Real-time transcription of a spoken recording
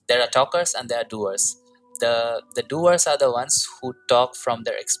There are talkers and there are doers. The doers are the ones who talk from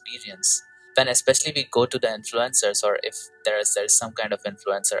their experience. When especially we go to the influencers, or if there's some kind of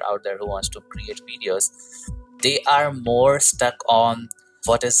influencer out there who wants to create videos, they are more stuck on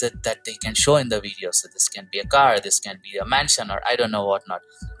what is it that they can show in the video. So this can be a car, this can be a mansion, or I don't know what not.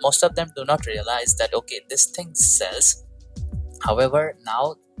 Most of them do not realize that okay, this thing sells. However,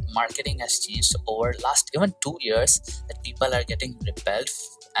 now marketing has changed over last even 2 years, that people are getting repelled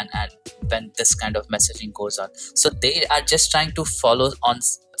and when this kind of messaging goes on. So they are just trying to follow on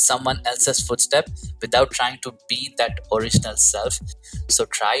someone else's footstep without trying to be that original self. So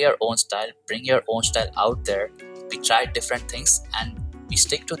try your own style, bring your own style out there. We try different things and we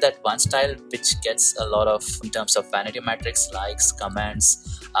stick to that one style which gets a lot of, in terms of vanity metrics, likes,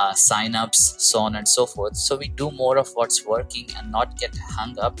 comments, sign-ups, so on and so forth. So we do more of what's working and not get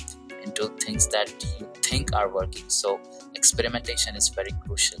hung up into things that you think are working. So experimentation is very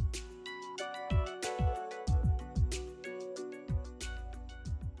crucial.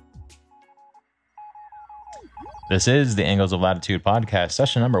 This is the Angles of Latitude podcast,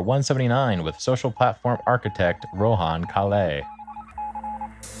 session number 179 with social platform architect Rohan Kale.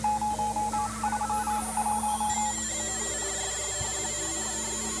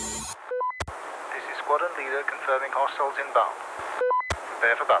 This is squadron leader confirming hostiles inbound.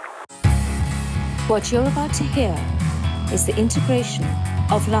 Prepare for battle. What you're about to hear is the integration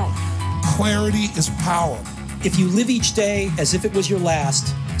of life. Clarity is power. If you live each day as if it was your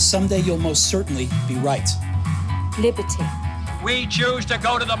last, someday you'll most certainly be right. Liberty. We choose to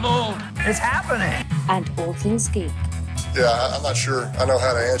go to the moon. It's happening. And all things geek. Yeah, I'm not sure I know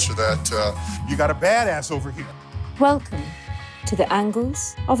how to answer that. You got a badass over here. Welcome to the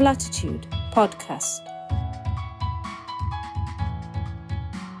Angles of Latitude podcast.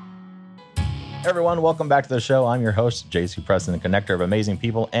 Hey everyone, welcome back to the show. I'm your host, JC Preston, the connector of amazing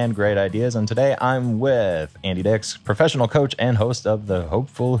people and great ideas. And today I'm with Andy Dix, professional coach and host of the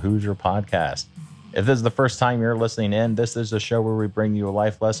Hopeful Hoosier podcast. If this is the first time you're listening in, this is a show where we bring you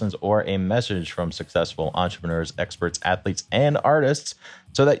life lessons or a message from successful entrepreneurs, experts, athletes, and artists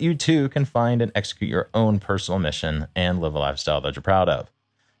so that you too can find and execute your own personal mission and live a lifestyle that you're proud of.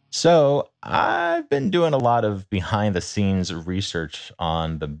 So I've been doing a lot of behind the scenes research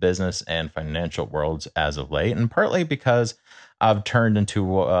on the business and financial worlds as of late, and partly because I've turned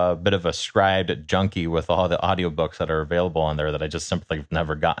into a bit of a scribed junkie with all the audiobooks that are available on there that I just simply have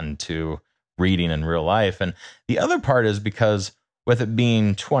never gotten to reading in real life. And the other part is because with it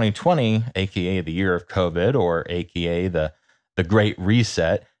being 2020, aka the year of COVID, or aka the Great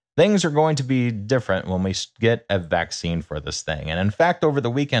Reset, things are going to be different when we get a vaccine for this thing. And in fact, over the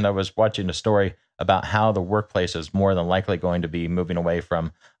weekend, I was watching a story about how the workplace is more than likely going to be moving away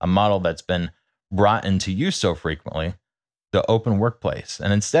from a model that's been brought into use so frequently, the open workplace.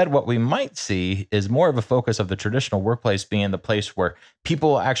 And instead, what we might see is more of a focus of the traditional workplace being the place where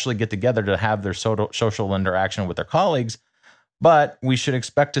people actually get together to have their social interaction with their colleagues. But we should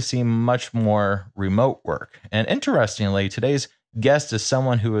expect to see much more remote work. And interestingly, today's guest is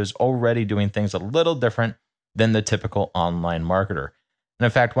someone who is already doing things a little different than the typical online marketer. And in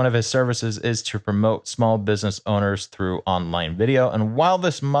fact, one of his services is to promote small business owners through online video. And while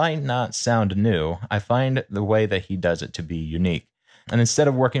this might not sound new, I find the way that he does it to be unique. And instead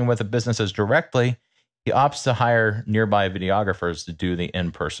of working with the businesses directly, he opts to hire nearby videographers to do the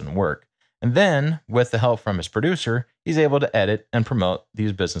in-person work. And then, with the help from his producer, he's able to edit and promote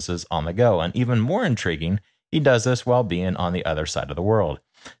these businesses on the go. And even more intriguing, he does this while being on the other side of the world.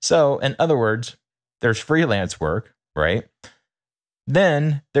 So, in other words, there's freelance work, right?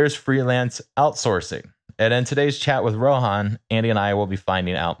 Then there's freelance outsourcing. And in today's chat with Rohan, Andy and I will be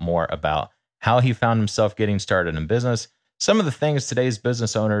finding out more about how he found himself getting started in business, some of the things today's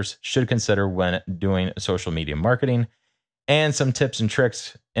business owners should consider when doing social media marketing, and some tips and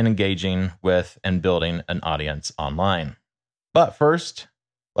tricks in engaging with and building an audience online. But first,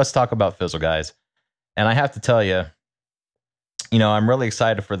 let's talk about Fizzle, guys. And I have to tell you, I'm really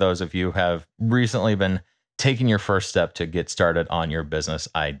excited for those of you who have recently been taking your first step to get started on your business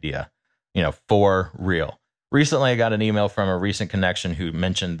idea, for real. Recently, I got an email from a recent connection who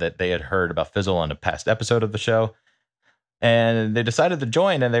mentioned that they had heard about Fizzle on a past episode of the show, and they decided to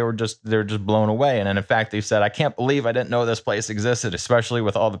join, and they're just blown away. And in fact, they said, I can't believe I didn't know this place existed, especially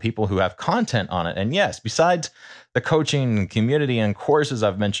with all the people who have content on it. And yes, besides the coaching community and courses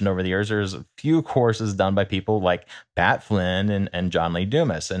I've mentioned over the years, there's a few courses done by people like Pat Flynn and John Lee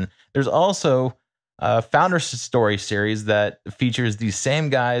Dumas. And there's also a Founder Story series that features these same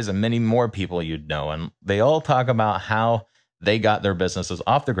guys and many more people you'd know. And they all talk about how they got their businesses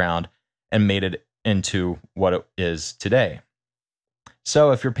off the ground and made it into what it is today.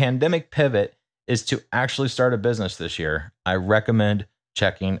 So if your pandemic pivot is to actually start a business this year, I recommend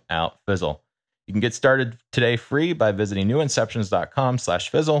checking out Fizzle. You can get started today free by visiting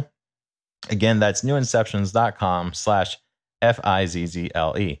newinceptions.com/fizzle. Again, that's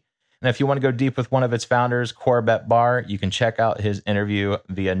newinceptions.com/FIZZLE. And if you want to go deep with one of its founders, Corbett Barr, you can check out his interview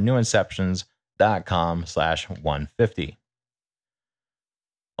via newinceptions.com/150.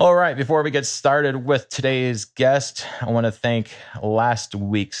 All right, before we get started with today's guest, I want to thank last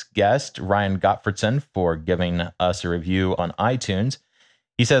week's guest, Ryan Gottfredson, for giving us a review on iTunes.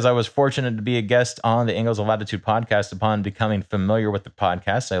 He says, I was fortunate to be a guest on the Angles of Latitude podcast. Upon becoming familiar with the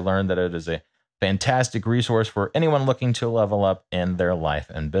podcast, I learned that it is a fantastic resource for anyone looking to level up in their life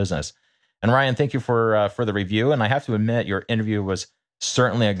and business. And Ryan, thank you for the review. And I have to admit, your interview was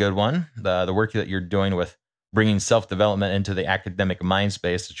certainly a good one. The work that you're doing with bringing self-development into the academic mind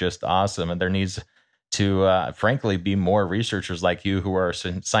space is just awesome. And there needs to, frankly, be more researchers like you who are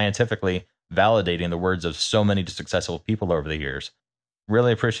scientifically validating the words of so many successful people over the years.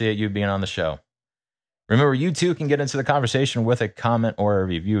 Really appreciate you being on the show. Remember, you too can get into the conversation with a comment or a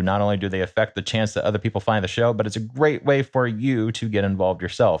review. Not only do they affect the chance that other people find the show, but it's a great way for you to get involved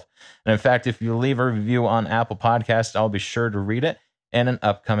yourself. And in fact, if you leave a review on Apple Podcasts, I'll be sure to read it in an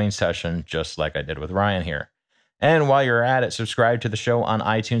upcoming session, just like I did with Ryan here. And while you're at it, subscribe to the show on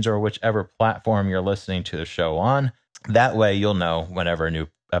iTunes or whichever platform you're listening to the show on. That way you'll know whenever a new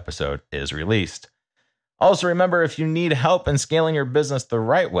episode is released. Also, remember, if you need help in scaling your business the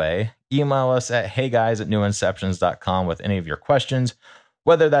right way, email us at heyguys@newinceptions.com with any of your questions,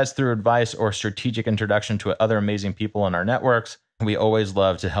 whether that's through advice or strategic introduction to other amazing people in our networks. We always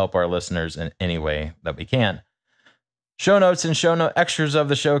love to help our listeners in any way that we can. Show notes and show note extras of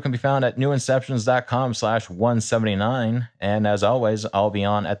the show can be found at newinceptions.com/179. And as always, I'll be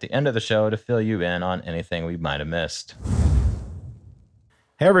on at the end of the show to fill you in on anything we might have missed.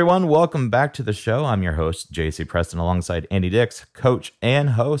 Hey everyone, welcome back to the show. I'm your host, JC Preston, alongside Andy Dix, coach and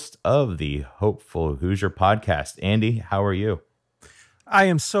host of the Hopeful Hoosier podcast. Andy, how are you? I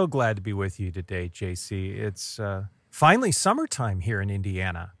am so glad to be with you today, JC. It's finally summertime here in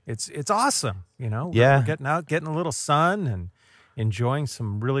Indiana. It's awesome, you know. We're getting out, getting a little sun, and enjoying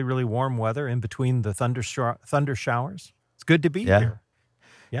some really, really warm weather in between the thunder showers. It's good to be here.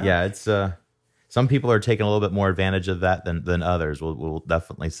 Yeah, it's some people are taking a little bit more advantage of that than others. We'll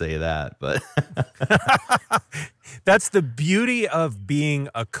definitely say that, but that's the beauty of being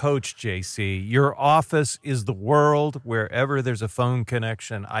a coach, JC. Your office is the world. Wherever there's a phone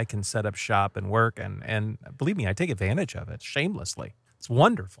connection, I can set up shop and work, and believe me, I take advantage of it shamelessly. It's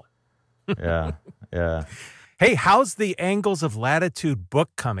wonderful. Yeah. Hey, how's the Angles of Latitude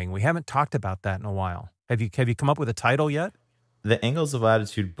book coming? We haven't talked about that in a while. Have you come up with a title yet? The Angles of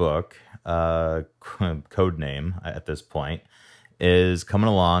Latitude book, code name at this point, is coming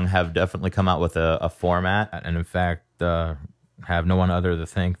along. Have definitely come out with a format, and in fact, have no one other to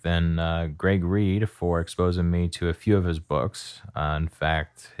thank than Greg Reed for exposing me to a few of his books. In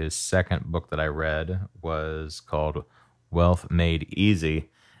fact, his second book that I read was called Wealth Made Easy,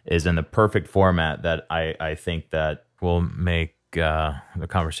 is in the perfect format that I think that will make the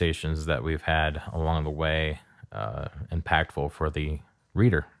conversations that we've had along the way impactful for the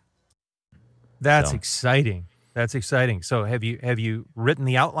reader. That's exciting. That's exciting. So have you written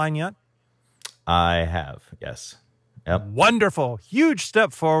the outline yet? I have, yes. Yep. Wonderful. Huge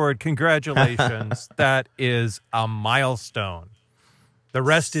step forward. Congratulations. That is a milestone. The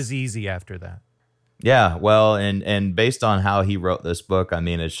rest is easy after that. Yeah, well, and based on how he wrote this book, I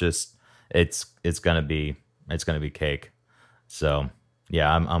mean, it's gonna be cake. So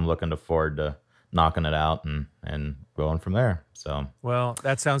yeah, I'm looking forward to knocking it out and going from there. So well,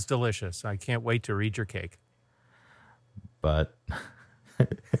 that sounds delicious. I can't wait to read your cake. But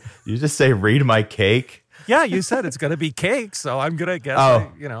you just say read my cake? Yeah, you said it's gonna be cake, so I'm gonna guess.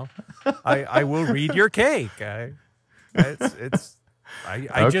 I will read your cake. I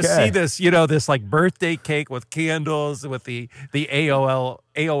just see this, this like birthday cake with candles with the AoL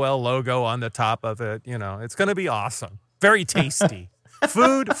logo on the top of it. It's going to be awesome. Very tasty.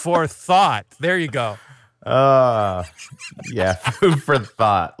 Food for thought. There you go. Yeah, food for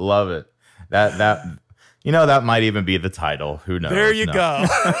thought. Love it. That might even be the title. Who knows? There you go.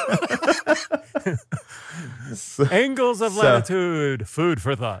 Angles of Latitude. Food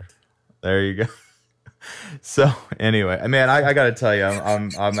for thought. There you go. So anyway, man, I got to tell you,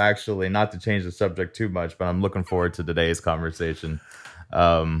 I'm actually, not to change the subject too much, but I'm looking forward to today's conversation.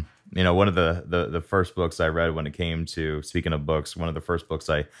 One of the first books I read when it came to, speaking of books, one of the first books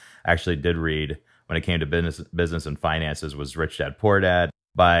I actually did read when it came to business and finances was Rich Dad Poor Dad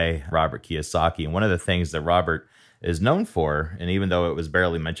by Robert Kiyosaki. And one of the things that Robert is known for. And even though it was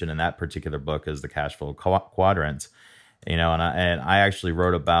barely mentioned in that particular book as the cash flow quadrants, and I actually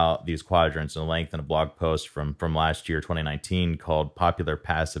wrote about these quadrants in length in a blog post from last year, 2019, called Popular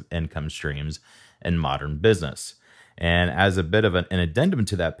Passive Income Streams in Modern Business. And as a bit of an addendum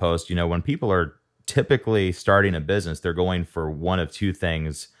to that post, when people are typically starting a business, they're going for one of two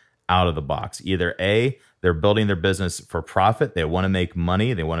things out of the box. Either A, they're building their business for profit. They want to make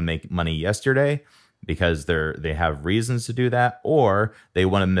money. They want to make money yesterday because they have reasons to do that, or they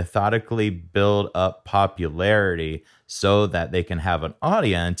want to methodically build up popularity so that they can have an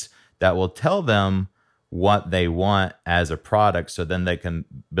audience that will tell them what they want as a product, so then they can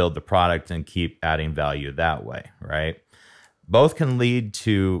build the product and keep adding value that way, right? Both can lead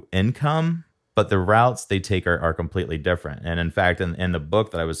to income, but the routes they take are completely different. And in fact, in the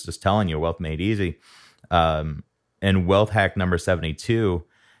book that I was just telling you, Wealth Made Easy, in Wealth Hack number 72,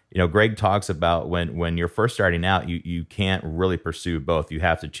 Greg talks about when you're first starting out, you can't really pursue both. You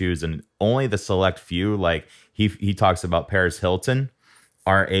have to choose, and only the select few, like he talks about Paris Hilton,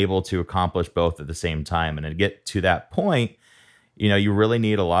 are able to accomplish both at the same time. And to get to that point, you really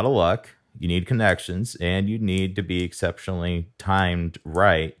need a lot of luck, you need connections, and you need to be exceptionally timed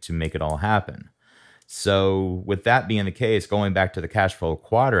right to make it all happen. So with that being the case, going back to the cash flow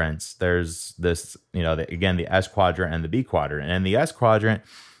quadrants, there's this, again, the S quadrant and the B quadrant. And in the S quadrant,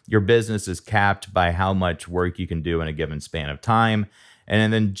 your business is capped by how much work you can do in a given span of time.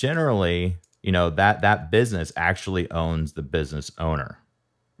 And then generally, that business actually owns the business owner.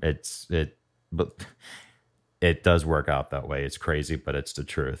 But it does work out that way. It's crazy, but it's the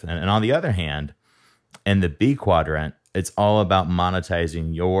truth. And on the other hand, in the B quadrant, it's all about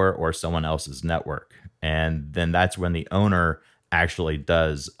monetizing your or someone else's network. And then that's when the owner actually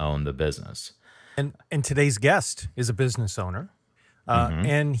does own the business. And today's guest is a business owner.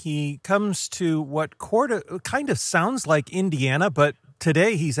 And he comes to what kind of sounds like Indiana, but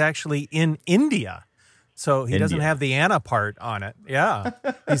today he's actually in India. So he doesn't have the Anna part on it. Yeah.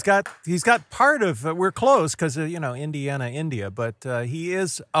 he's got part of, we're close because, Indiana, India, but he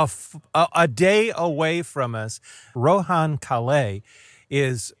is a day away from us. Rohan Kale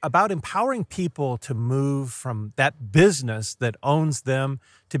is about empowering people to move from that business that owns them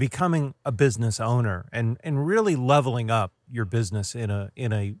to becoming a business owner and really leveling up your business in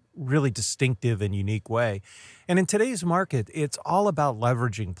a really distinctive and unique way. And in today's market, it's all about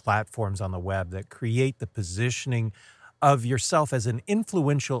leveraging platforms on the web that create the positioning of yourself as an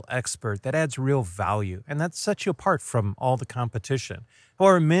influential expert that adds real value. And that sets you apart from all the competition.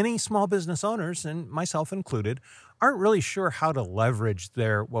 However, many small business owners, and myself included, aren't really sure how to leverage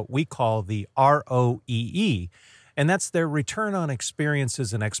their, what we call the ROEE, and that's their return on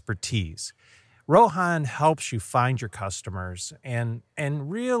experiences and expertise. Rohan helps you find your customers and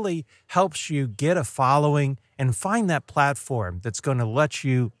really helps you get a following and find that platform that's going to let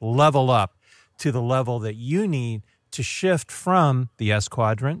you level up to the level that you need to shift from the S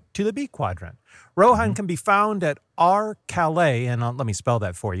quadrant to the B quadrant. Rohan can be found at rkale, and let me spell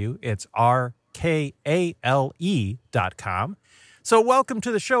that for you. It's rkale.com. So welcome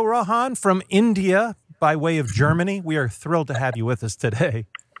to the show, Rohan, from India by way of Germany. We are thrilled to have you with us today.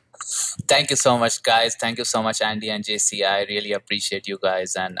 Thank you so much, guys. Thank you so much, Andy and JC. I really appreciate you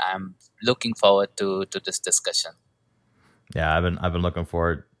guys, and I'm looking forward to this discussion. Yeah, I've been looking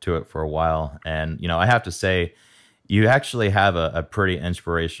forward to it for a while, and I have to say, you actually have a pretty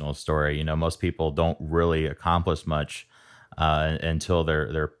inspirational story. Most people don't really accomplish much until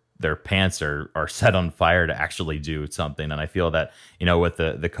their pants are set on fire to actually do something. And I feel that, with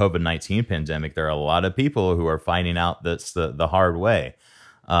the COVID-19 pandemic, there are a lot of people who are finding out that's the hard way.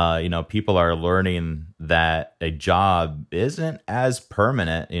 People are learning that a job isn't as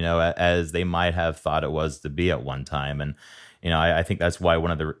permanent, as they might have thought it was to be at one time. And, I think that's why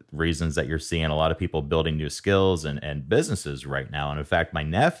one of the reasons that you're seeing a lot of people building new skills and businesses right now. And in fact, my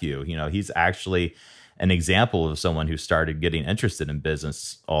nephew, he's actually an example of someone who started getting interested in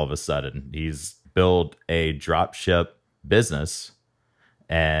business all of a sudden. He's built a drop ship business,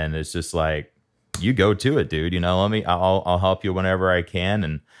 and it's just like, you go to it, dude. I'll help you whenever I can.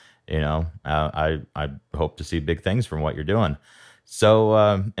 And, I hope to see big things from what you're doing.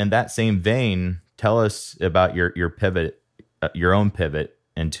 So, in that same vein, tell us about your pivot, your own pivot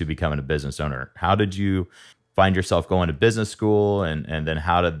into becoming a business owner. How did you find yourself going to business school, and then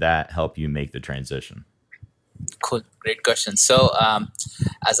how did that help you make the transition? Cool, great question. So,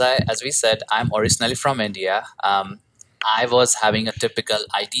 as we said, I'm originally from India. I was having a typical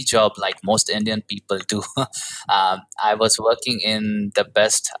IT job like most Indian people do. I was working in the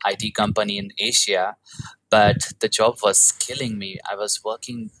best IT company in Asia, but the job was killing me. I was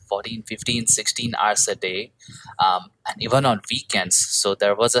working 14, 15, 16 hours a day, and even on weekends. So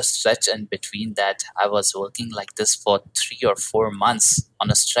there was a stretch in between that I was working like this for 3 or 4 months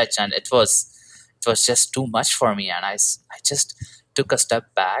on a stretch, and it was just too much for me. And I just took a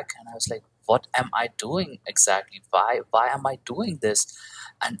step back and I was like, what am I doing exactly? Why am I doing this?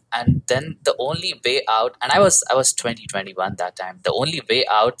 And then the only way out, and I was 20, 21 that time. The only way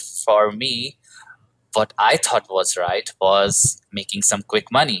out for me, what I thought was right, was making some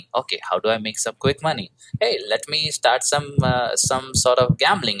quick money. Okay, how do I make some quick money? Hey, let me start some sort of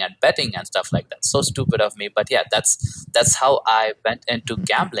gambling and betting and stuff like that. So stupid of me, but yeah, that's how I went into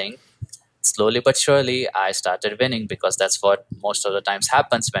gambling. Slowly but surely, I started winning, because that's what most of the times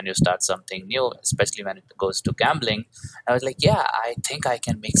happens when you start something new, especially when it goes to gambling. I was like, yeah, I think I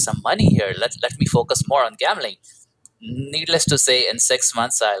can make some money here. Let me focus more on gambling. Needless to say, in 6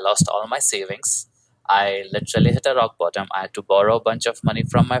 months, I lost all my savings. I literally hit a rock bottom. I had to borrow a bunch of money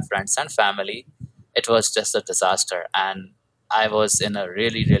from my friends and family. It was just a disaster, and I was in a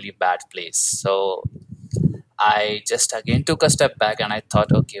really, really bad place. So I just again took a step back and I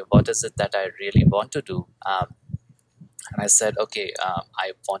thought, okay, what is it that I really want to do? And I said, okay,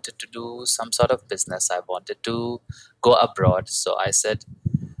 I wanted to do some sort of business. I wanted to go abroad. So I said,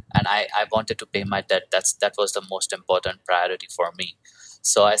 and I wanted to pay my debt. That was the most important priority for me.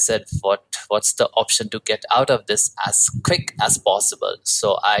 So I said, what's the option to get out of this as quick as possible?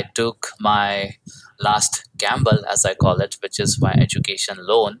 So I took my last gamble, as I call it, which is my education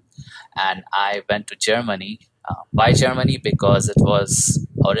loan, and I went to Germany. Why Germany? Because it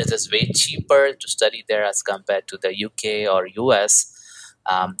is way cheaper to study there as compared to the UK or US.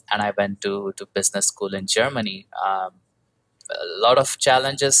 And I went to business school in Germany. A lot of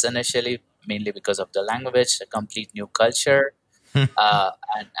challenges initially, mainly because of the language, a complete new culture, Yeah.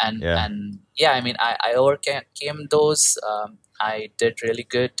 and yeah, I mean, I overcame those. I did really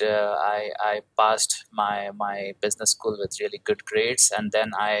good. I passed my business school with really good grades, and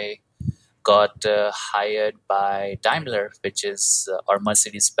then I got hired by Daimler, which is or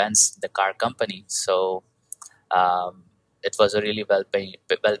Mercedes Benz, the car company. So um, it was a really well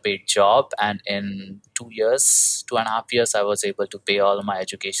paid job, and in 2 years, 2.5 years, I was able to pay all my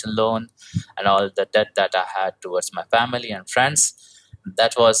education loan and all the debt that I had towards my family and friends.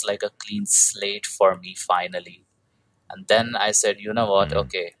 That was like a clean slate for me finally. And then I said, you know what? Mm.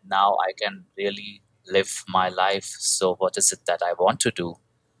 Okay, now I can really live my life. So what is it that I want to do?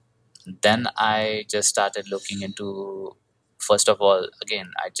 Then I just started looking into, first of all,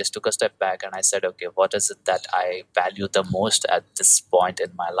 again, I just took a step back and I said, okay, what is it that I value the most at this point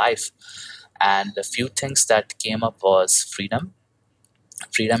in my life? And a few things that came up was freedom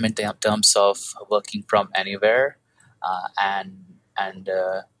in terms of working from anywhere, and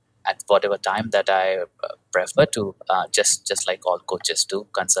at whatever time that I prefer to, just like all coaches do,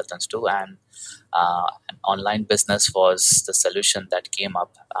 consultants do, and an online business was the solution that came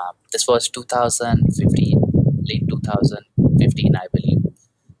up. This was 2015, late 2015, I believe.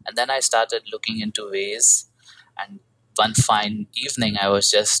 And then I started looking into ways. And one fine evening, I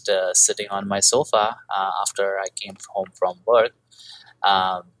was just sitting on my sofa after I came home from work.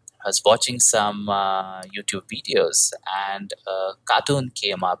 I was watching some YouTube videos, and a cartoon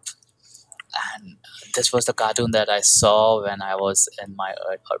came up. And this was the cartoon that I saw when I was in my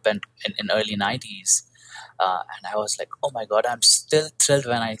in early 90s. And I was like, oh my god, I'm still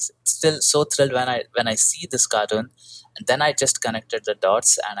so thrilled when I see this cartoon. And then I just connected the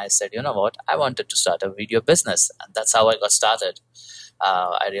dots and I said, you know what, I wanted to start a video business, and that's how I got started.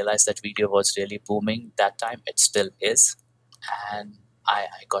 I realized that video was really booming that time. It still is. And I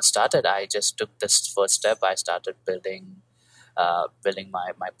got started. I just took this first step. I started building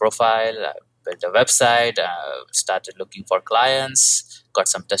my profile, built a website, started looking for clients, got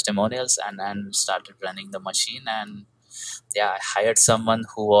some testimonials, and started running the machine. And yeah, I hired someone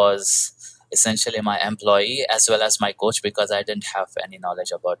who was essentially my employee as well as my coach, because I didn't have any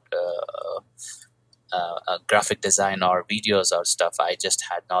knowledge about graphic design or videos or stuff. I just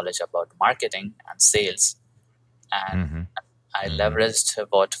had knowledge about marketing and sales. And Mm-hmm. I Mm-hmm. leveraged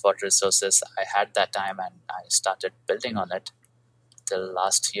what resources I had that time, and I started building on it till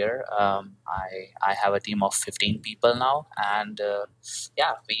last year. I have a team of 15 people now, and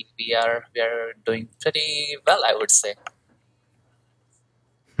yeah, we are doing pretty well, I would say.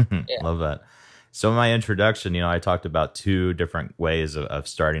 Yeah. Love that. So in my introduction, I talked about two different ways of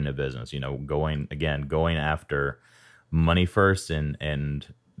starting a business, going after money first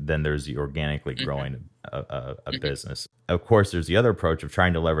and then there's the organically growing a business. Of course, there's the other approach of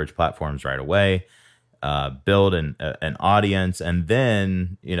trying to leverage platforms right away, build an audience, and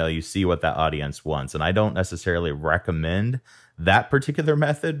then you see what that audience wants. And I don't necessarily recommend that particular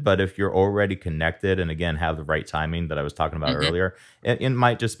method, but if you're already connected and again have the right timing that I was talking about earlier, it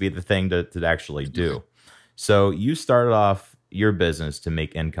might just be the thing to actually do. So you started off your business to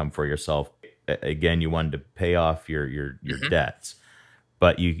make income for yourself. Again, you wanted to pay off your debts,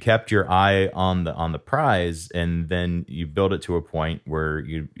 but you kept your eye on the prize, and then you built it to a point where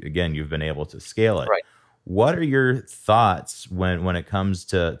you've been able to scale it. Right. What are your thoughts when it comes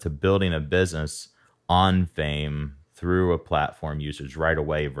to building a business on fame through a platform usage right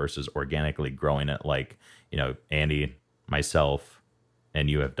away versus organically growing it like Andy, myself, and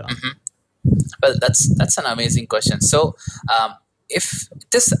you have done? Well, that's an amazing question. So, if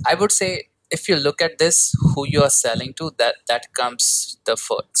this, I would say, if you look at this, who you are selling to, that comes the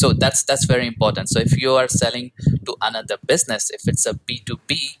first. So that's very important. So if you are selling to another business, if it's a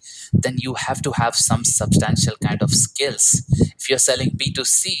B2B, then you have to have some substantial kind of skills. If you're selling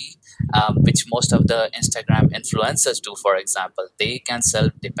B2C, which most of the Instagram influencers do, for example, they can sell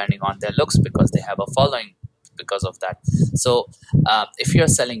depending on their looks because they have a following because of that. So if you're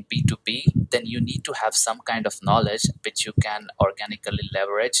selling B2B, then you need to have some kind of knowledge which you can organically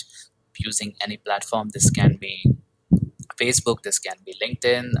leverage using any platform. This can be Facebook, this can be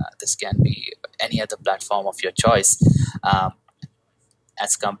LinkedIn, this can be any other platform of your choice.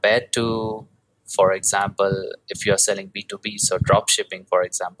 As compared to, for example, if you're selling B2B, so drop shipping, for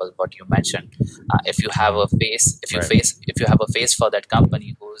example, what you mentioned, if you have a face, if you have a face for that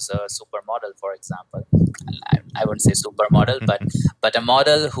company who's a supermodel, for example, I wouldn't say supermodel, but a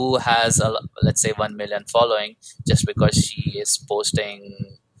model who has let's say 1 million following, just because she is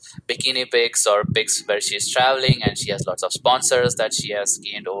posting bikini pics or pics where she's traveling and she has lots of sponsors that she has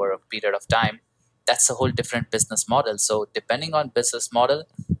gained over a period of time, that's a whole different business model. So depending on business model,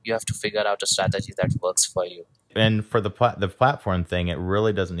 you have to figure out a strategy that works for you. And for the platform thing, it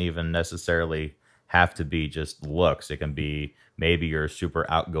really doesn't even necessarily have to be just looks. It can be maybe you're a super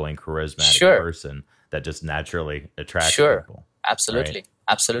outgoing, charismatic person that just naturally attracts people. Absolutely. Right?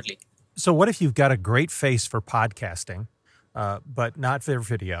 Absolutely. So what if you've got a great face for podcasting, but not for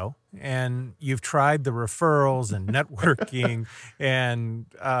video, and you've tried the referrals and networking and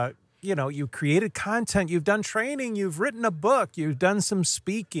you created content, you've done training, you've written a book, you've done some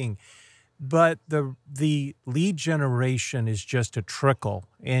speaking, but the lead generation is just a trickle,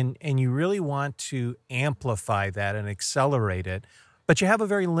 and you really want to amplify that and accelerate it, but you have a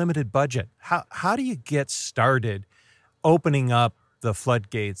very limited budget. How do you get started opening up the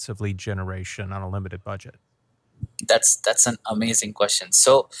floodgates of lead generation on a limited budget? That's an amazing question.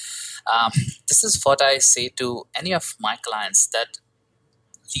 So this is what I say to any of my clients, that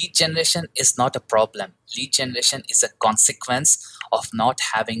lead generation is not a problem. Lead generation is a consequence of not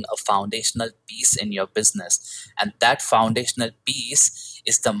having a foundational piece in your business. And that foundational piece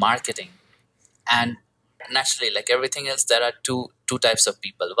is the marketing. And naturally, like everything else, there are two types of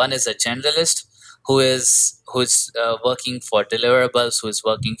people. One is a generalist who is working for deliverables, who is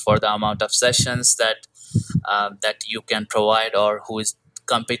working for the amount of sessions that you can provide, or who is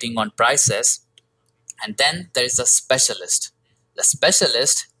competing on prices. And then there is a specialist. The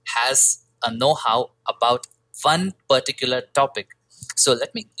specialist has a know-how about one particular topic. So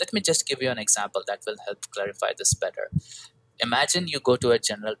let me just give you an example that will help clarify this better. Imagine you go to a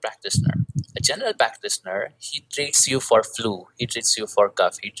general practitioner. A general practitioner, he treats you for flu, he treats you for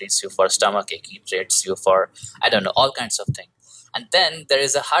cough, he treats you for stomachache, he treats you for, I don't know, all kinds of things. And then there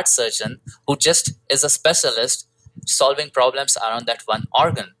is a heart surgeon who just is a specialist solving problems around that one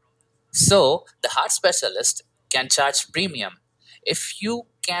organ. So the heart specialist can charge premium. If you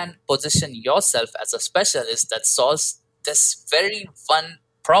can position yourself as a specialist that solves this very one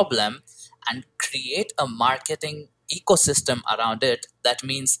problem and create a marketing ecosystem around it, that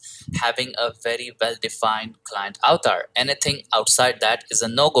means having a very well-defined client avatar. Anything outside that is a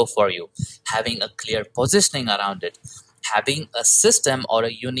no-go for you. Having a clear positioning around it, having a system or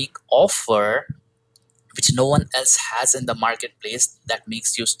a unique offer which no one else has in the marketplace that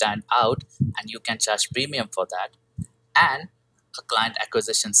makes you stand out, and you can charge premium for that, and a client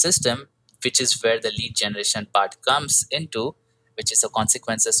acquisition system, which is where the lead generation part comes into, which is the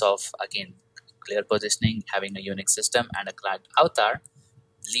consequences of, again, clear positioning, having a unique system and a client avatar.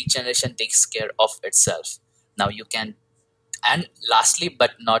 Lead generation takes care of itself. Now you can, and lastly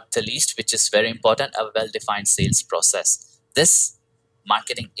but not the least, which is very important, a well-defined sales process. This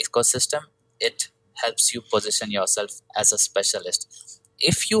marketing ecosystem, it helps you position yourself as a specialist.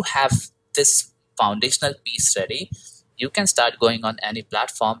 If you have this foundational piece ready, You can start going on any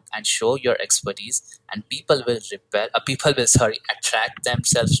platform and show your expertise, and people will attract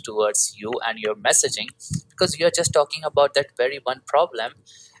themselves towards you and your messaging, because you're just talking about that very one problem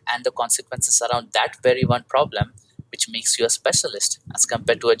and the consequences around that very one problem, which makes you a specialist as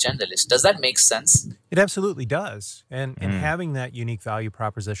compared to a generalist. Does that make sense? It absolutely does. And having that unique value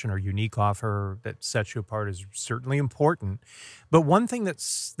proposition or unique offer that sets you apart is certainly important. But one thing that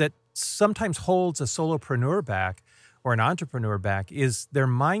sometimes holds a solopreneur back or an entrepreneur back is their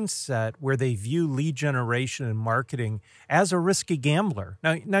mindset, where they view lead generation and marketing as a risky gambler.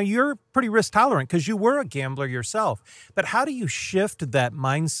 Now you're pretty risk tolerant because you were a gambler yourself. But how do you shift that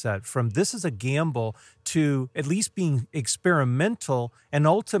mindset from this is a gamble to at least being experimental and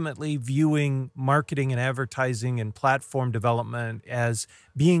ultimately viewing marketing and advertising and platform development as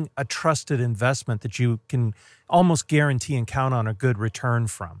being a trusted investment that you can almost guarantee and count on a good return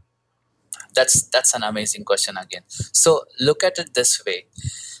from? That's an amazing question again. So look at it this way.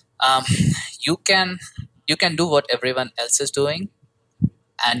 um, you can do what everyone else is doing,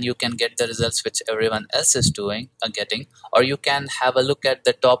 and you can get the results which everyone else is doing getting, or you can have a look at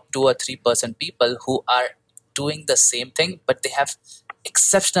the top 2 or 3% people who are doing the same thing, but they have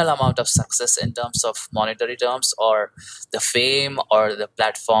exceptional amount of success in terms of monetary terms, or the fame, or the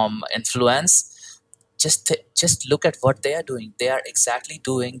platform influence. Just look at what they are doing. They are exactly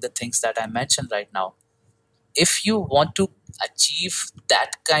doing the things that I mentioned right now. If you want to achieve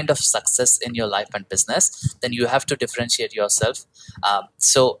that kind of success in your life and business, then you have to differentiate yourself.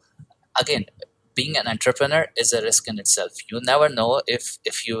 So again, being an entrepreneur is a risk in itself. You never know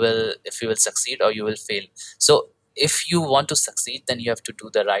if you will succeed or you will fail. So if you want to succeed, then you have to do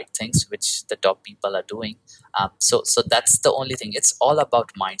the right things which the top people are doing. So that's the only thing. It's all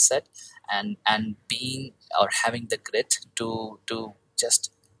about mindset, and being or having the grit to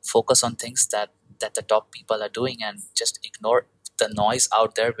just focus on things that the top people are doing, and just ignore the noise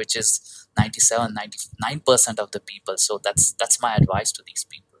out there, which is 97, 99% of the people. So that's my advice to these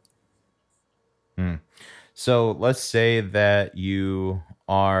people. So let's say that you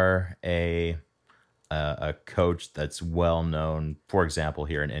are a coach that's well known, for example,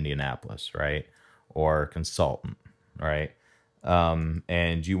 here in Indianapolis, right? Or consultant, right?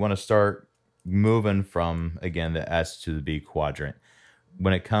 And you want to start moving from, again, the S to the B quadrant.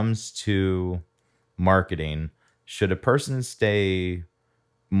 When it comes to marketing, should a person stay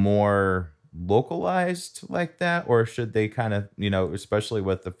more localized like that, or should they kind of, especially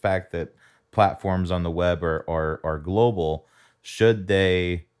with the fact that platforms on the web are global, should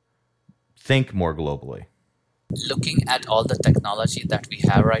they think more globally? Looking at all the technology that we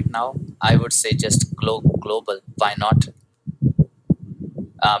have right now, I would say just global. Why not?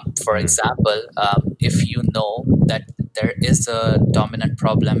 For example, if you know that there is a dominant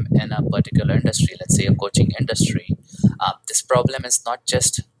problem in a particular industry, let's say a coaching industry, this problem is not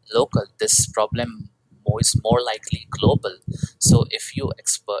just local. This problem is more likely global. So if you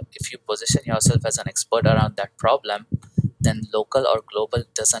position yourself as an expert around that problem, then local or global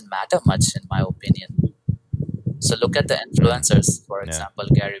doesn't matter much, in my opinion. So look at the influencers, for Yeah. example,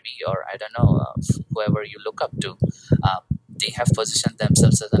 Gary Vee, or I don't know, whoever you look up to. They have positioned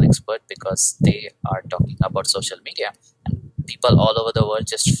themselves as an expert because they are talking about social media, and people all over the world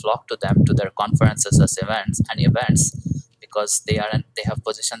just flock to them, to their conferences as events, because they have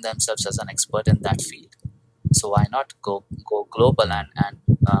positioned themselves as an expert in that field. So why not go global and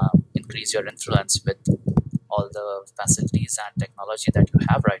increase your influence with all the facilities and technology that you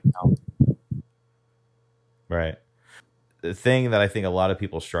have right now? Right. The thing that I think a lot of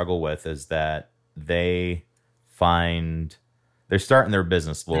people struggle with is that they find they're starting their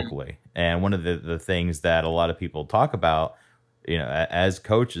business locally. And one of the things that a lot of people talk about, as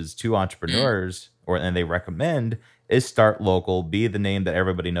coaches to entrepreneurs, and they recommend, is start local, be the name that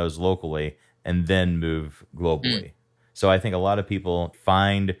everybody knows locally, and then move globally. So I think a lot of people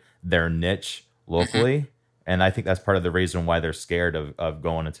find their niche locally. And I think that's part of the reason why they're scared of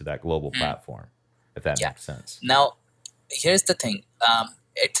going into that global platform, if that Yeah. makes sense. Now, here's the thing.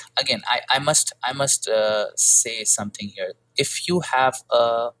 It again. I must say something here. If you have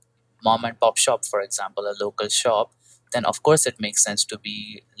a mom and pop shop, for example, a local shop, then of course it makes sense to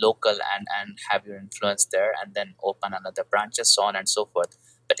be local and have your influence there, and then open another branches, so on and so forth.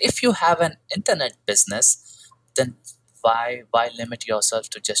 But if you have an internet business, then why limit yourself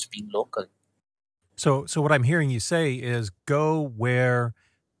to just being local? So what I'm hearing you say is go where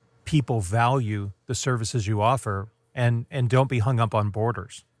people value the services you offer, and don't be hung up on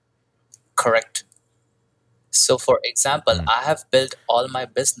borders. Correct. So, for example, I have built all my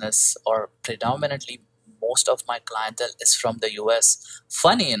business, or predominantly most of my clientele is from the US.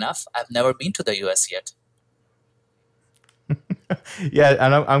 Funny enough, I've never been to the US yet. Yeah,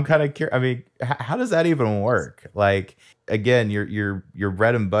 and I'm kind of curious. I mean, how does that even work? Like, again, your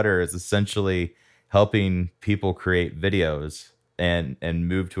bread and butter is essentially helping people create videos and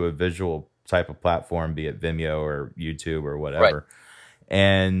move to a visual type of platform, be it Vimeo or YouTube or Right. whatever.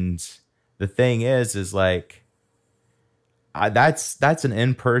 And the thing is like, that's an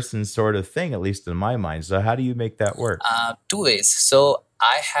in-person sort of thing, at least in my mind. So how do you make that work? Two ways. So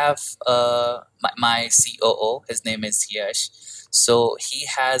I have my COO. His name is Yash. So he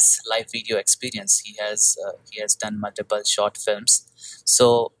has live video experience. He has done multiple short films.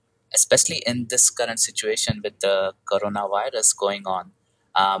 So especially in this current situation with the coronavirus going on,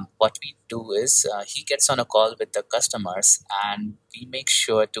 what we do is he gets on a call with the customers and we make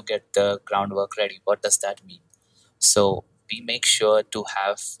sure to get the groundwork ready. What does that mean? So we make sure to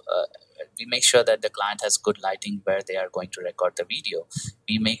have we make sure that the client has good lighting where they are going to record the video.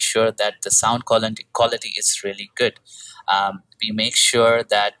 We make sure that the sound quality is really good. We make sure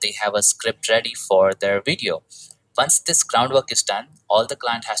that they have a script ready for their video. Once this groundwork is done, all the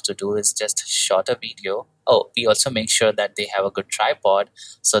client has to do is just shot a video. Oh, we also make sure that they have a good tripod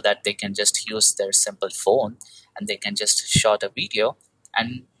so that they can just use their simple phone and they can just shot a video.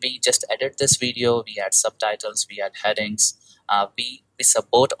 And we just edit this video, we add subtitles, we add headings, we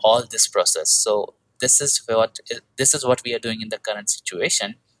support all this process. So this is what we are doing in the current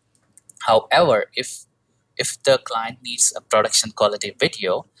situation. However, if the client needs a production quality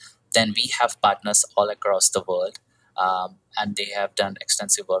video, then we have partners all across the world, and they have done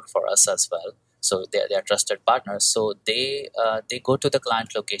extensive work for us as well. So they're trusted partners. So they go to the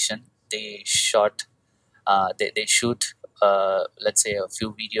client location, they shoot let's say a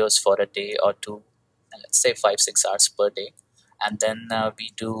few videos for a day or two, let's say 5-6 hours per day, and then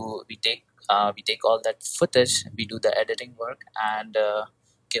we take all that footage, we do the editing work, and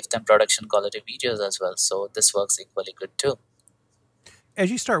give them production quality videos as well. So this works equally good too.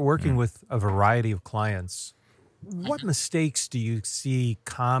 As you start working with a variety of clients, what mistakes do you see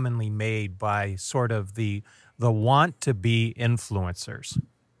commonly made by sort of the want to be influencers?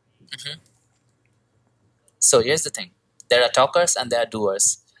 So here's the thing: there are talkers and there are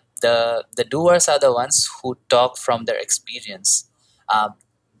doers. The doers are the ones who talk from their experience. Um,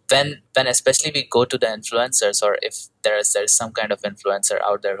 when especially we go to the influencers, or if there's some kind of influencer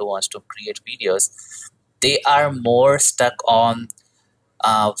out there who wants to create videos, they are more stuck on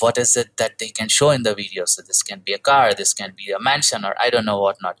what is it that they can show in the video. So this can be a car, this can be a mansion, or I don't know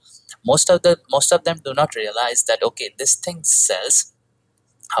what not. Most of them do not realize that okay, this thing sells.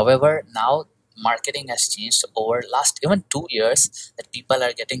 However, now marketing has changed over last even 2 years, that people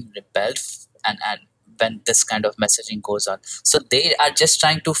are getting repelled and when this kind of messaging goes on. So they are just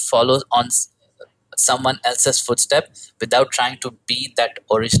trying to follow on someone else's footstep without trying to be that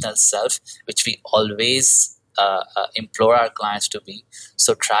original self, which we always implore our clients to be.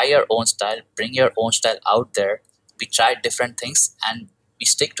 So try your own style, bring your own style out there. We try different things and we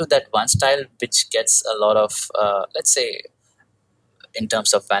stick to that one style, which gets a lot of let's say in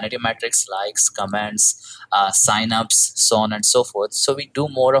terms of vanity metrics, likes, comments, signups, so on and so forth. So we do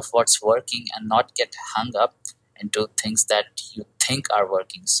more of what's working and not get hung up into things that you think are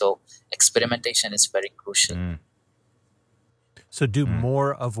working. So experimentation is very crucial. So do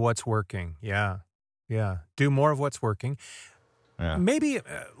more of what's working. Yeah. Yeah. Do more of what's working. Yeah. Maybe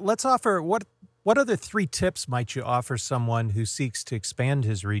let's offer what other 3 tips might you offer someone who seeks to expand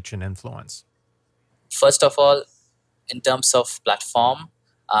his reach and influence? First of all, in terms of platform,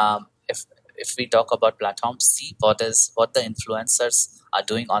 if we talk about platform, see what the influencers are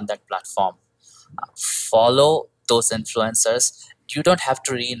doing on that platform. Follow those influencers. You don't have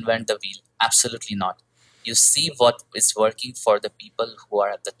to reinvent the wheel. Absolutely not. You see what is working for the people who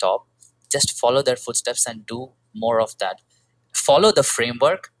are at the top. Just follow their footsteps and do more of that. Follow the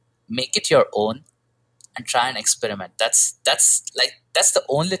framework, make it your own, and try and experiment. That's the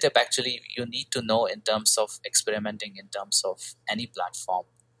only tip actually you need to know in terms of experimenting in terms of any platform,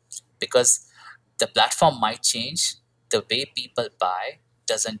 because the platform might change, the way people buy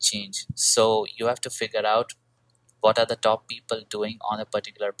doesn't change. So you have to figure out what are the top people doing on a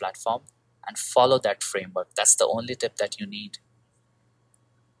particular platform and follow that framework. That's the only tip that you need.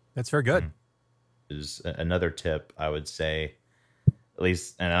 That's very good. Is another tip I would say, at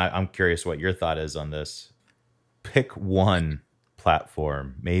least, and I'm curious what your thought is on this. Pick one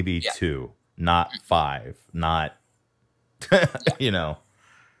platform, maybe 2, not 5, not a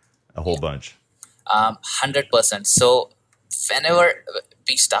whole bunch. 100%. So whenever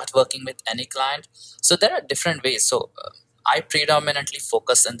we start working with any client, so there are different ways. So I predominantly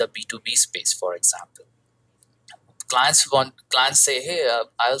focus in the B2B space, for example. clients say, hey,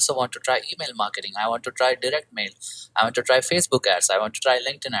 I also want to try email marketing. I want to try direct mail. I want to try Facebook ads. I want to try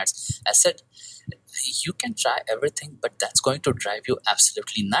LinkedIn ads. I said, you can try everything, but that's going to drive you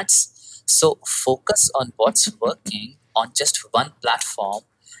absolutely nuts. So focus on what's working on just one platform.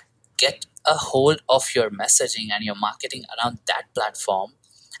 Get a hold of your messaging and your marketing around that platform,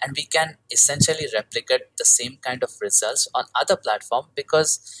 and we can essentially replicate the same kind of results on other platform,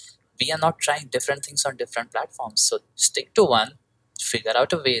 because we are not trying different things on different platforms. So stick to one, figure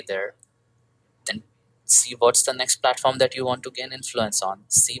out a way there, then see what's the next platform that you want to gain influence on.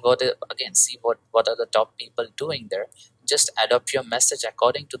 See what are the top people doing there. Just adopt your message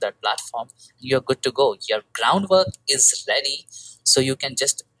according to that platform. You're good to go. Your groundwork is ready, so you can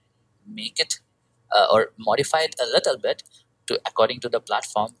just make it or modify it a little bit to according to the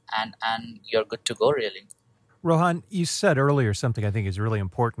platform, and you're good to go, really. Rohan, you said earlier something I think is really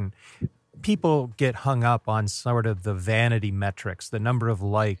important. People get hung up on sort of the vanity metrics, the number of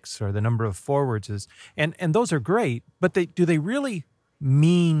likes or the number of forwards, and those are great, but do they really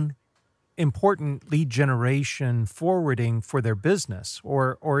mean important lead generation forwarding for their business,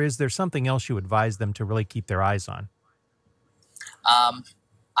 or is there something else you advise them to really keep their eyes on?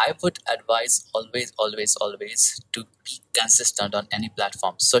 I would advise always to be consistent on any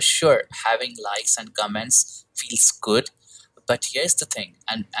platform. So sure, having likes and comments feels good, but here's the thing,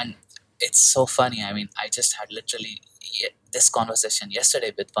 and it's so funny. I mean, I just had literally this conversation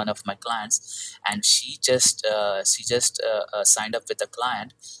yesterday with one of my clients, and she just signed up with a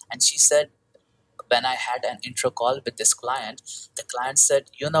client, and she said, when I had an intro call with this client, the client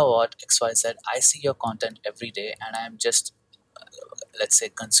said, you know what, XYZ, I see your content every day, and I'm just let's say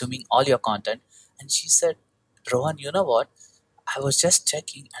consuming all your content. And she said, Rohan, you know what, I was just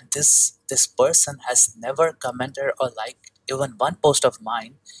checking, and this person has never commented or liked even one post of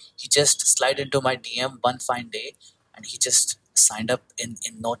mine. He just slid into my DM one fine day, and he just signed up in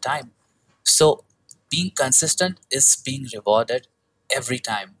no time. So being consistent is being rewarded every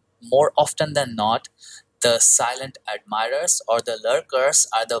time. More often than not, the silent admirers or the lurkers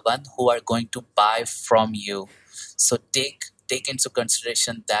are the one who are going to buy from you. So take into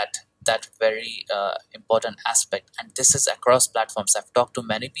consideration that very important aspect, and this is across platforms. I've talked to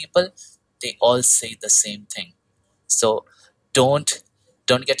many people, they all say the same thing. So don't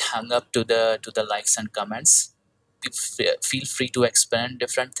get hung up to the likes and comments. Feel free to experiment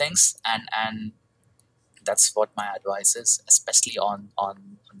different things, and that's what my advice is, especially on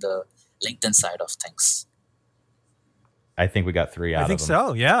the LinkedIn side of things. I think we got 3 out of them. I think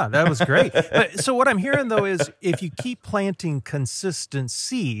so. Yeah, that was great. But so what I'm hearing, though, is if you keep planting consistent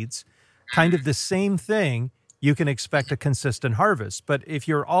seeds, kind of the same thing, you can expect a consistent harvest. But if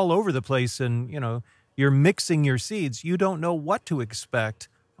you're all over the place and, you're mixing your seeds, you don't know what to expect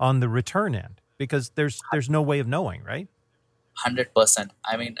on the return end, because there's no way of knowing, right? 100%.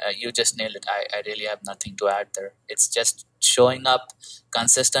 I mean, you just nailed it. I really have nothing to add there. It's just showing up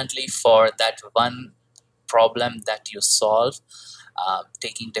consistently for that one problem that you solve,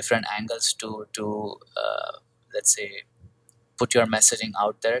 taking different angles to let's say put your messaging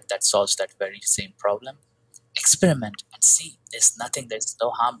out there that solves that very same problem. Experiment and see. There's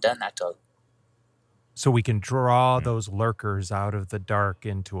no harm done at all. So we can draw those lurkers out of the dark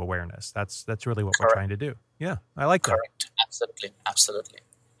into awareness. That's really what we're trying to do. Yeah, I like that. Correct. Absolutely.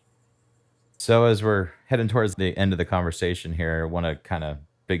 So as we're heading towards the end of the conversation here, I want to kind of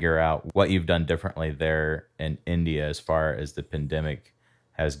figure out what you've done differently there in India as far as the pandemic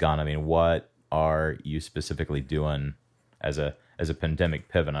has gone. I mean, what are you specifically doing as a pandemic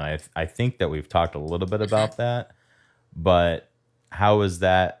pivot? And I think that we've talked a little bit about that, but how has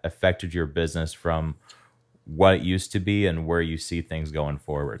that affected your business from what it used to be and where you see things going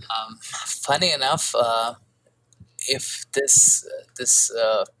forward? Funny enough, if this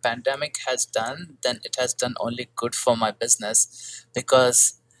pandemic has done, then it has done only good for my business,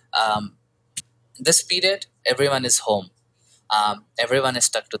 because this period everyone is home, everyone is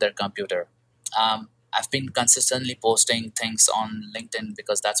stuck to their computer. I've been consistently posting things on LinkedIn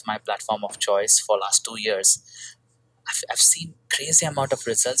because that's my platform of choice for last 2 years. I've seen crazy amount of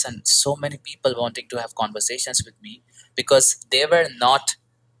results and so many people wanting to have conversations with me because they were not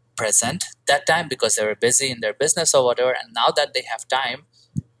present that time because they were busy in their business or whatever, and now that they have time,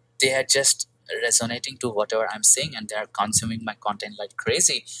 they are just resonating to whatever I'm saying, and they are consuming my content like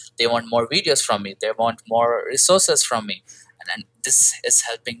crazy. They want more videos from me, they want more resources from me, and this is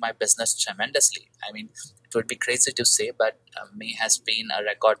helping my business tremendously. I mean, it would be crazy to say, but May has been a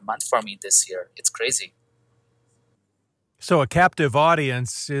record month for me this year. It's crazy. So a captive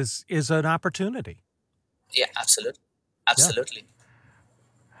audience is an opportunity. Yeah, absolutely.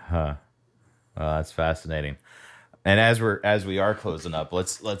 Huh. Well, that's fascinating. And as we are closing up,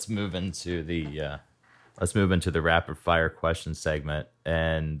 let's move into the rapid fire question segment.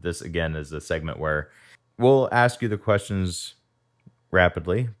 And this again is a segment where we'll ask you the questions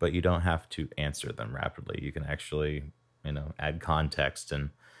rapidly, but you don't have to answer them rapidly. You can actually, add context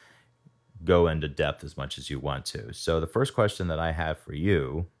and go into depth as much as you want to. So the first question that I have for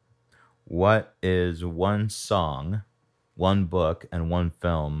you, what is one song, one book, and one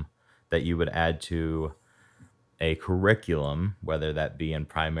film that you would add to a curriculum, whether that be in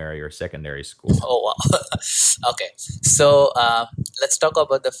primary or secondary school? Oh wow. Okay, so let's talk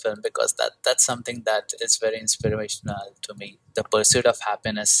about the film, because that's something that is very inspirational to me. The Pursuit of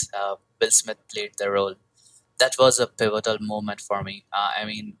Happiness. Will Smith played the role. That was a pivotal moment for me. I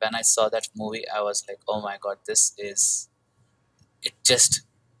mean, when I saw that movie, I was like, oh my god, this is, it just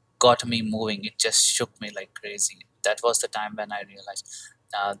got me moving. It just shook me like crazy. That was the time when I realized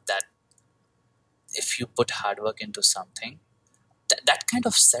that if you put hard work into something, that kind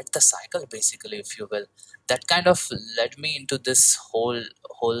of set the cycle, basically, if you will. That kind of led me into this whole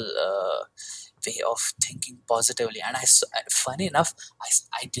way of thinking positively. And funny enough,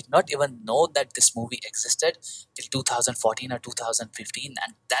 I did not even know that this movie existed till 2014 or 2015.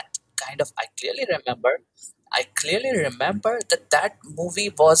 And that kind of, I clearly remember that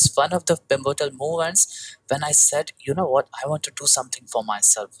movie was one of the pivotal moments when I said, you know what, I want to do something for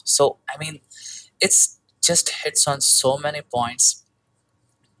myself. So I mean, it's just hits on so many points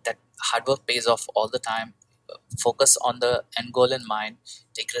that hard work pays off all the time. Focus on the end goal in mind.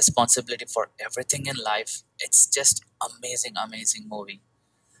 Take responsibility for everything in life. It's just amazing movie.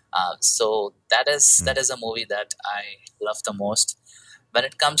 So that is a movie that I love the most. When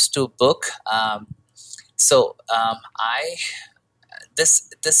it comes to book, I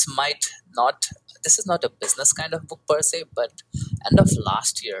this might not, this is not a business kind of book per se, but end of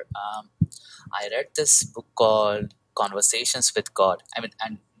last year, I read this book called Conversations with God. I mean,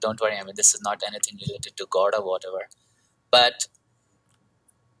 and don't worry, I mean, this is not anything related to God or whatever, but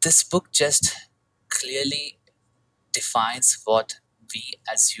this book just clearly defines what we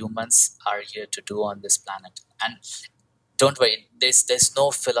as humans are here to do on this planet. And don't worry, there's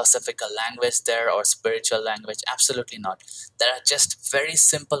no philosophical language there or spiritual language. Absolutely not. There are just very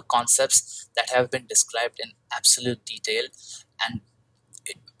simple concepts that have been described in absolute detail. And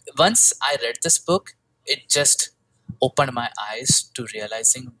once I read this book, it just opened my eyes to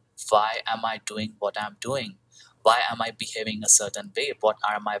realizing, why am I doing what I'm doing? Why am I behaving a certain way? What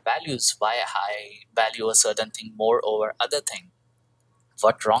are my values? Why I value a certain thing more over other thing?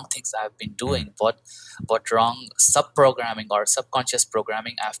 What wrong things I've been doing? What wrong sub-programming or subconscious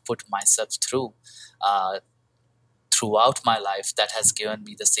programming I've put myself through throughout my life that has given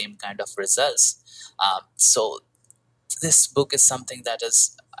me the same kind of results. So this book is something that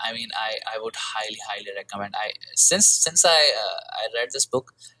is, I mean, I would highly recommend. I read this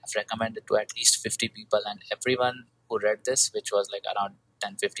book, I've recommended to at least 50 people, and everyone who read this, which was like around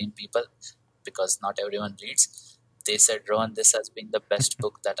 10-15 people, because not everyone reads, they said, Rohan, this has been the best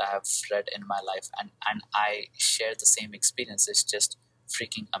book that I have read in my life. And I share the same experience. It's just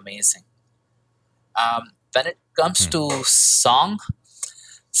freaking amazing. When it comes to song,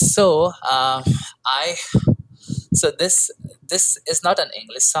 so I so this is not an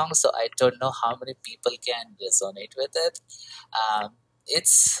English song, so I don't know how many people can resonate with it.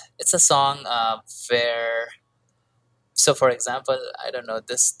 It's a song where, so for example, I don't know,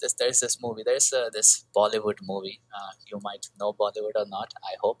 this there's this movie, there's this Bollywood movie. You might know Bollywood or not.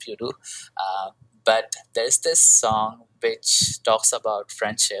 I hope you do. But there's this song which talks about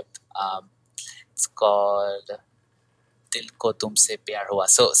friendship. It's called Dil Ko Tumse Pyar Hua.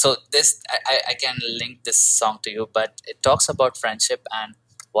 So this, I can link this song to you, but it talks about friendship and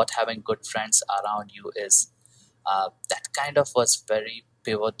what having good friends around you is. That kind of was very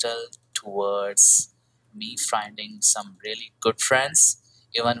pivotal towards me finding some really good friends,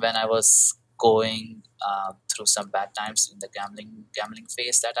 even when I was going through some bad times in the gambling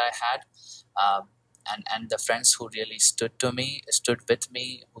phase that I had. And the friends who really stood with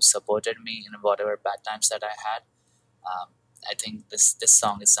me, who supported me in whatever bad times that I had. I think this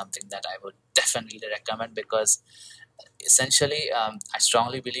song is something that I would definitely recommend, because essentially, I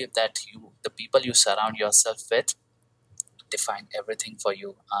strongly believe that the people you surround yourself with define everything for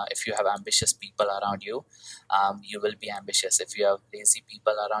you. If you have ambitious people around you, you will be ambitious. If you have lazy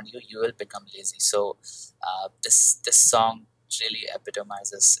people around you, you will become lazy. So this song really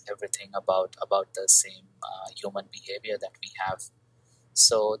epitomizes everything about the same human behavior that we have.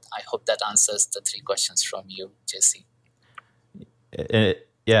 So I hope that answers the 3 questions from you, JC.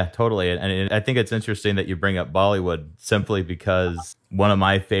 Yeah, totally. And I think it's interesting that you bring up Bollywood, simply because one of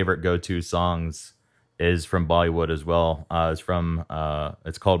my favorite go-to songs is from Bollywood as well.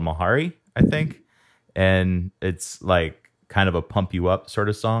 It's called Mahari, I think, and it's like kind of a pump you up sort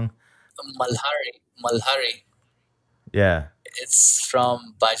of song. Malhari. Yeah, It's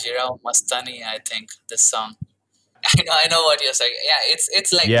from Bajirao Mastani, I think. This song. I know what you're saying. Yeah,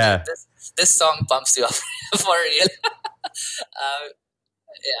 it's like yeah. this song pumps you up for real. uh,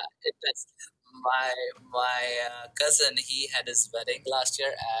 yeah, it does. My cousin, he had his wedding last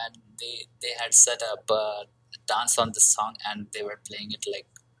year, and they had set up a dance on this song, and they were playing it like,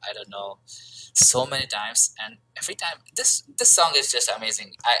 I don't know, so many times, and every time this song is just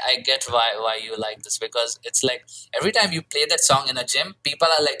amazing. I get why you like this, because it's like every time you play that song in a gym, people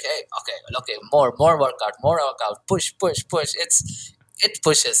are like, hey, okay, more workout, push. It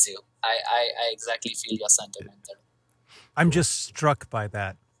pushes you. I exactly feel your sentiment there. I'm just struck by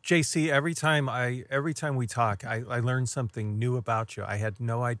that. JC, every time we talk, I learn something new about you. I had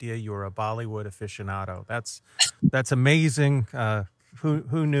no idea you were a Bollywood aficionado. That's amazing.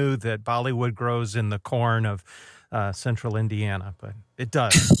 Who knew that Bollywood grows in the corn of central Indiana? But it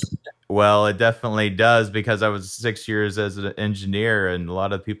does. Well, it definitely does, because I was 6 years as an engineer, and a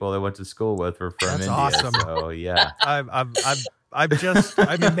lot of people I went to school with were from That's India. awesome. So yeah,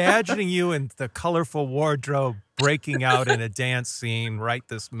 I'm imagining you in the colorful wardrobe breaking out in a dance scene right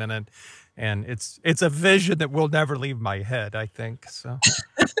this minute, and it's a vision that will never leave my head, I think. So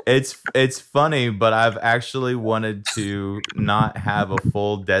it's funny, but I've actually wanted to not have a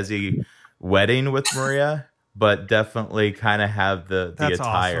full Desi wedding with Maria, but definitely kind of have the that's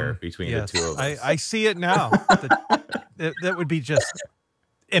attire awesome. between Yes, the two of us. I see it now. That would be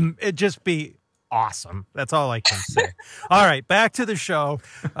it'd just be awesome. That's all I can say. All right, back to the show.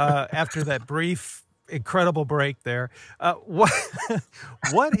 After that brief, incredible break there, what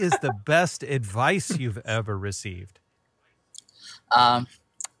what is the best advice you've ever received?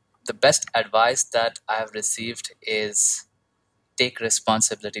 The best advice that I have received is take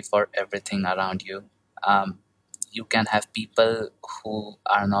responsibility for everything around you. You can have people who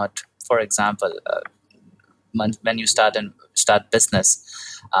are not, for example, when you start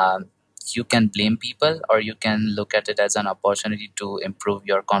business, you can blame people, or you can look at it as an opportunity to improve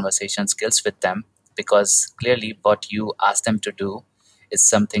your conversation skills with them, because clearly what you ask them to do is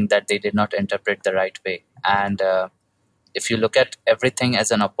something that they did not interpret the right way. And if you look at everything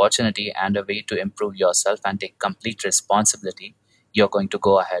as an opportunity and a way to improve yourself and take complete responsibility, you're going to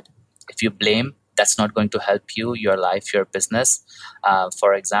go ahead. If you blame, that's not going to help you, your life, your business.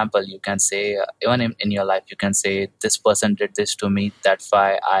 For example, you can say, even in your life, you can say, this person did this to me, that's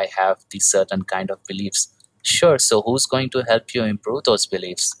why I have these certain kind of beliefs. Sure, so who's going to help you improve those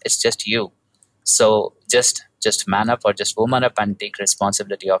beliefs? It's just you. So just man up, or just woman up, and take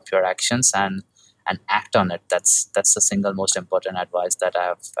responsibility of your actions, and act on it. That's the single most important advice that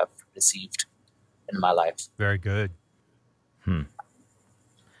I've received in my life. Very good.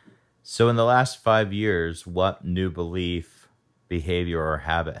 So in the last 5 years, what new belief, behavior, or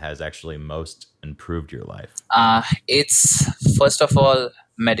habit has actually most improved your life? It's first of all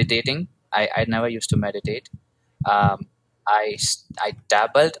meditating. I never used to meditate. um, I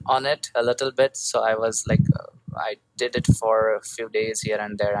dabbled on it a little bit, so I was like, I did it for a few days here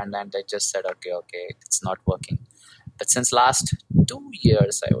and there, and then I just said, okay, it's not working. But since last 2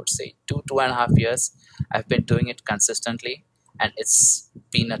 years, I would say 2.5 years, I've been doing it consistently, and it's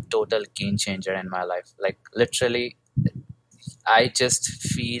been a total game changer in my life. Like literally, I just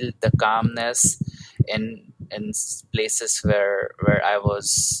feel the calmness in places where I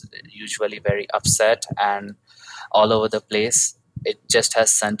was usually very upset and all over the place. It just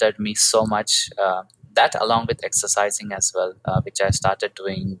has centered me so much. That along with exercising as well, which I started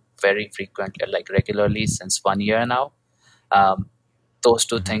doing very frequently, like regularly since 1 year now. Um, those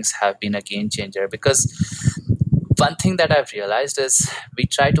two things have been a game changer, because one thing that I've realized is we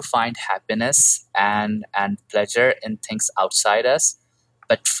try to find happiness and pleasure in things outside us,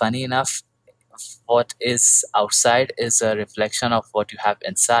 but funny enough, what is outside is a reflection of what you have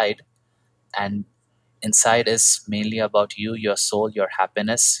inside, and inside is mainly about you, your soul, your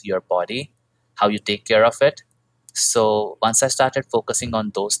happiness, your body, how you take care of it. So once I started focusing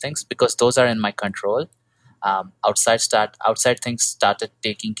on those things, because those are in my control, outside things started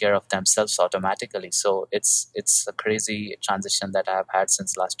taking care of themselves automatically. So it's a crazy transition that I've had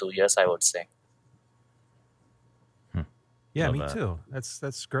since last 2 years, I would say. Yeah, Love me that. too.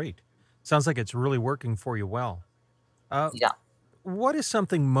 That's great. Sounds like it's really working for you well. Yeah, What is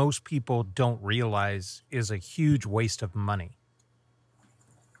something most people don't realize is a huge waste of money?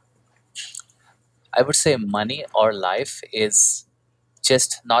 I would say money or life is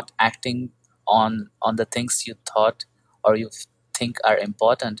just not acting on the things you thought or you think are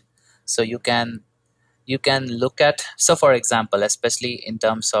important. So you can You can look at, so for example, especially in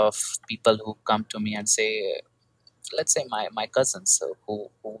terms of people who come to me and say, let's say my cousins, who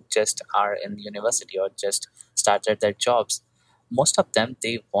just are in university or just started their jobs. Most of them,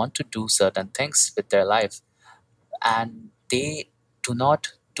 they want to do certain things with their life, and they do not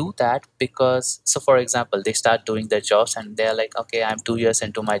do that because, so for example, they start doing their jobs and they're like, okay, I'm 2 years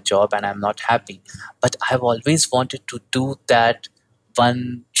into my job and I'm not happy, but I've always wanted to do that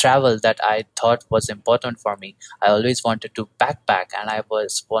one travel that I thought was important for me. I always wanted to backpack and I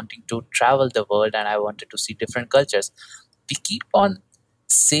was wanting to travel the world and I wanted to see different cultures. We keep on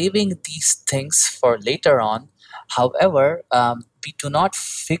saving these things for later on. However, we do not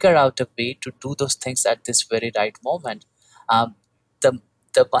figure out a way to do those things at this very right moment. Um, the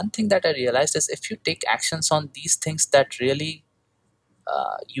the one thing that I realized is, if you take actions on these things that really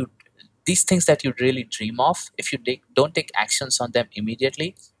you these things that you really dream of, if you don't take actions on them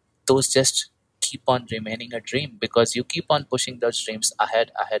immediately, those just keep on remaining a dream because you keep on pushing those dreams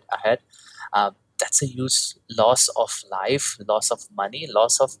ahead, ahead, ahead. That's a huge loss of life, loss of money,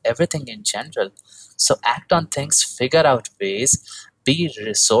 loss of everything in general. So act on things, figure out ways, be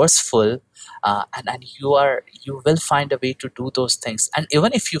resourceful, and you will find a way to do those things. And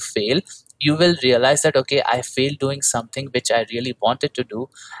even if you fail, you will realize that, okay, I failed doing something which I really wanted to do,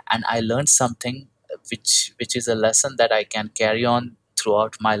 and I learned something which is a lesson that I can carry on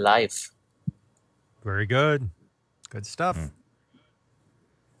throughout my life. Very good. Good stuff.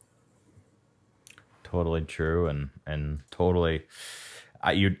 Totally true, and totally.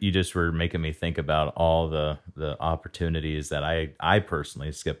 You just were making me think about all the opportunities that I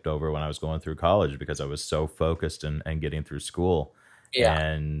personally skipped over when I was going through college because I was so focused and getting through school. Yeah.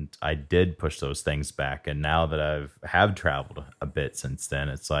 And I did push those things back. And now that have traveled a bit since then,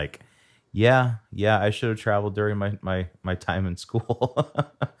 it's like, yeah, I should have traveled during my time in school.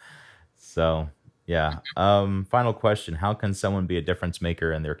 So yeah. Final question: how can someone be a difference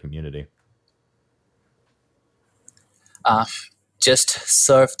maker in their community? uh, just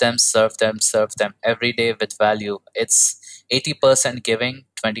serve them every day with value. It's 80% giving,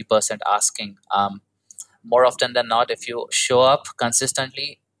 20% asking. More often than not, if you show up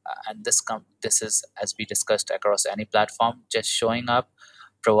consistently, and this is, as we discussed, across any platform, just showing up,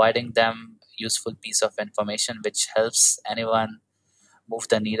 providing them useful piece of information which helps anyone move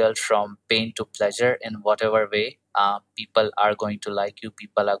the needle from pain to pleasure in whatever way. People are going to like you,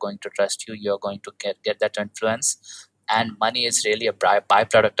 people are going to trust you, you're going to get that influence, and money is really a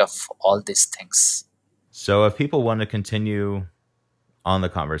byproduct of all these things. So if people want to continue on the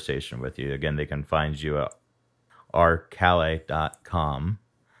conversation with you, again, they can find you at rkale.com.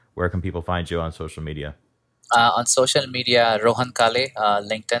 Where can people find you on social media? On social media, Rohan Kale,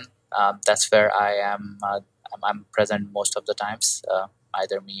 LinkedIn. That's where I am. I'm present most of the times.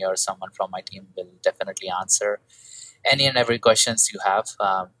 Either me or someone from my team will definitely answer any and every questions you have.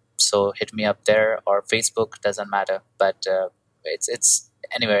 So hit me up there, or Facebook, doesn't matter. But it's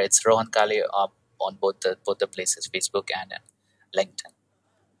anywhere. It's Rohan Kale on both the places, Facebook and LinkedIn.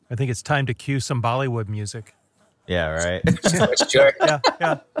 I think it's time to cue some Bollywood music. Yeah, right. Sure.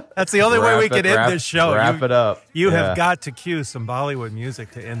 Yeah. That's the only way we could end this show. Wrap it up. You have got to cue some Bollywood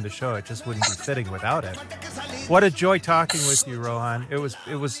music to end the show. It just wouldn't be fitting without it. What a joy talking with you, Rohan. It was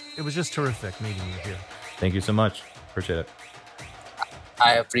just terrific meeting you here. Thank you so much. Appreciate it.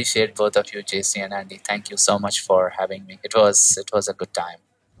 I appreciate both of you, JC and Andy. Thank you so much for having me. It was a good time.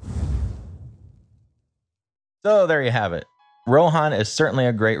 So there you have it. Rohan is certainly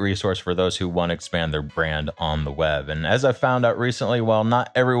a great resource for those who want to expand their brand on the web. And as I found out recently, while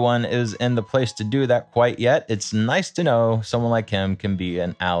not everyone is in the place to do that quite yet, it's nice to know someone like him can be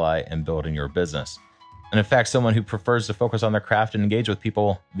an ally in building your business. And in fact, someone who prefers to focus on their craft and engage with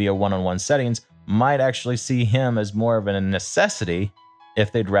people via one-on-one settings might actually see him as more of a necessity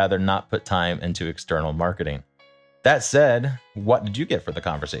if they'd rather not put time into external marketing. That said, what did you get for the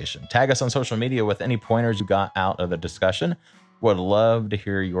conversation? Tag us on social media with any pointers you got out of the discussion. Would love to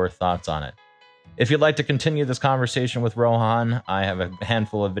hear your thoughts on it. If you'd like to continue this conversation with Rohan, I have a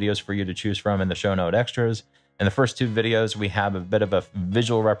handful of videos for you to choose from in the show note extras. In the first two videos, we have a bit of a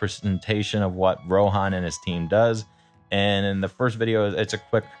visual representation of what Rohan and his team does. And in the first video, it's a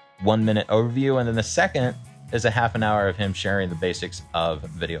quick 1-minute overview. And then the second is a half an hour of him sharing the basics of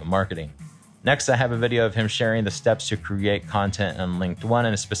video marketing. Next, I have a video of him sharing the steps to create content on LinkedIn.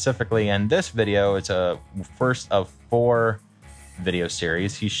 And specifically in this video, it's a first of 4 video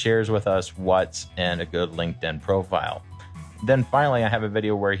series. He shares with us what's in a good LinkedIn profile. Then finally, I have a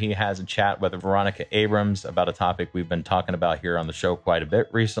video where he has a chat with Veronica Abrams about a topic we've been talking about here on the show quite a bit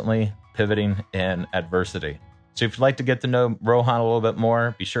recently, pivoting in adversity. So if you'd like to get to know Rohan a little bit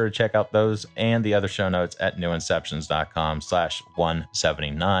more, be sure to check out those and the other show notes at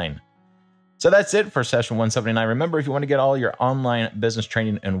newinceptions.com/179. So that's it for session 179. Remember, if you want to get all your online business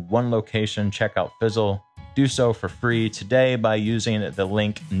training in one location, check out Fizzle. Do so for free today by using the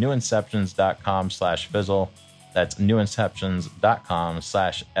link newinceptions.com/Fizzle. That's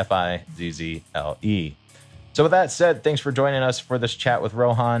newinceptions.com/FIZZLE. So with that said, thanks for joining us for this chat with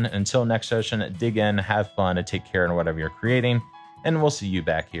Rohan. Until next session, dig in, have fun, and take care in whatever you're creating. And we'll see you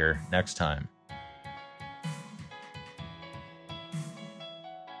back here next time.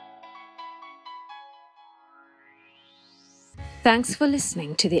 Thanks for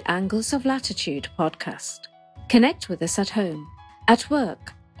listening to the Angles of Latitude podcast. Connect with us at home, at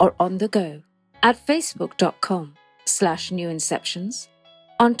work, or on the go at facebook.com/newinceptions,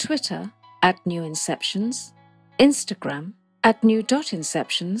 on Twitter @newinceptions, Instagram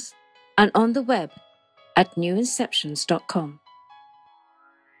 @new.inceptions, and on the web at newinceptions.com.